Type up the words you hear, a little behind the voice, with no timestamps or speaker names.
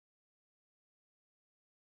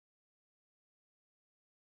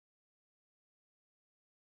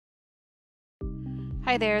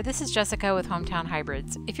Hi there, this is Jessica with Hometown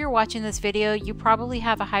Hybrids. If you're watching this video, you probably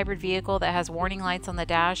have a hybrid vehicle that has warning lights on the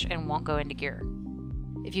dash and won't go into gear.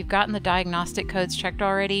 If you've gotten the diagnostic codes checked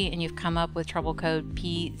already and you've come up with trouble code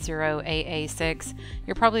P0AA6,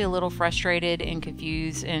 you're probably a little frustrated and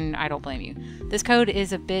confused, and I don't blame you. This code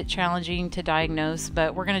is a bit challenging to diagnose,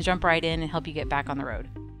 but we're going to jump right in and help you get back on the road.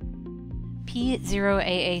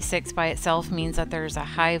 P0AA6 by itself means that there's a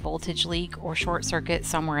high voltage leak or short circuit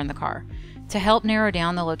somewhere in the car. To help narrow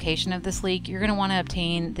down the location of this leak, you're going to want to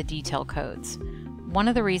obtain the detail codes. One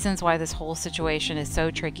of the reasons why this whole situation is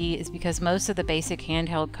so tricky is because most of the basic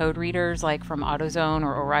handheld code readers, like from AutoZone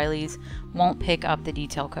or O'Reilly's, won't pick up the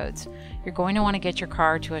detail codes. You're going to want to get your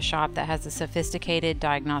car to a shop that has a sophisticated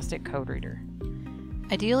diagnostic code reader.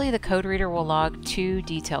 Ideally, the code reader will log 2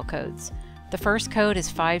 detail codes. The first code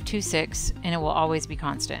is 526 and it will always be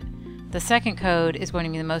constant. The second code is going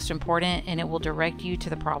to be the most important and it will direct you to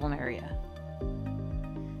the problem area.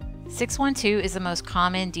 612 is the most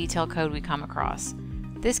common detail code we come across.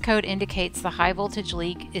 This code indicates the high voltage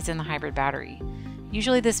leak is in the hybrid battery.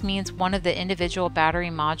 Usually this means one of the individual battery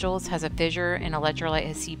modules has a fissure and electrolyte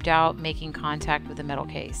has seeped out, making contact with the metal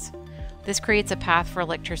case. This creates a path for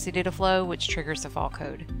electricity to flow, which triggers the fault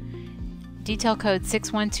code. Detail code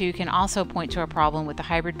 612 can also point to a problem with the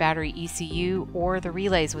hybrid battery ECU or the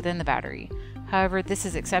relays within the battery. However, this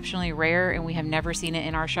is exceptionally rare and we have never seen it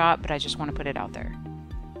in our shop, but I just want to put it out there.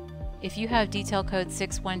 If you have detail code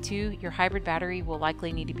 612, your hybrid battery will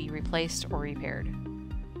likely need to be replaced or repaired.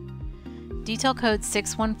 Detail code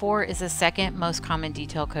 614 is the second most common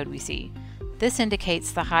detail code we see. This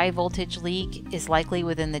indicates the high voltage leak is likely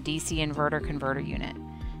within the DC inverter converter unit.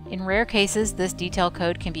 In rare cases, this detail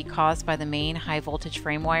code can be caused by the main high voltage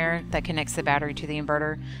frame wire that connects the battery to the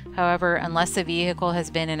inverter. However, unless the vehicle has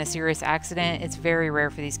been in a serious accident, it's very rare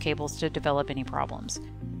for these cables to develop any problems.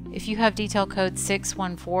 If you have detail code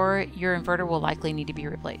 614, your inverter will likely need to be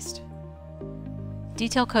replaced.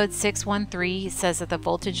 Detail code 613 says that the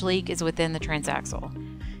voltage leak is within the transaxle.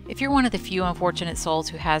 If you're one of the few unfortunate souls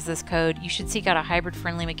who has this code, you should seek out a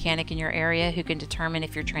hybrid-friendly mechanic in your area who can determine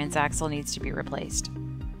if your transaxle needs to be replaced.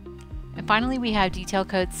 And finally, we have detail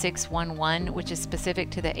code 611, which is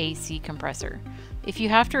specific to the AC compressor. If you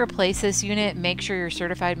have to replace this unit, make sure your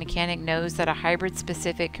certified mechanic knows that a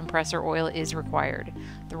hybrid-specific compressor oil is required.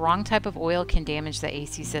 The wrong type of oil can damage the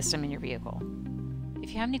AC system in your vehicle.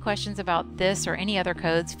 If you have any questions about this or any other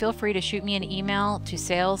codes, feel free to shoot me an email to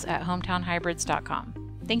sales@hometownhybrids.com.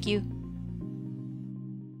 Thank you.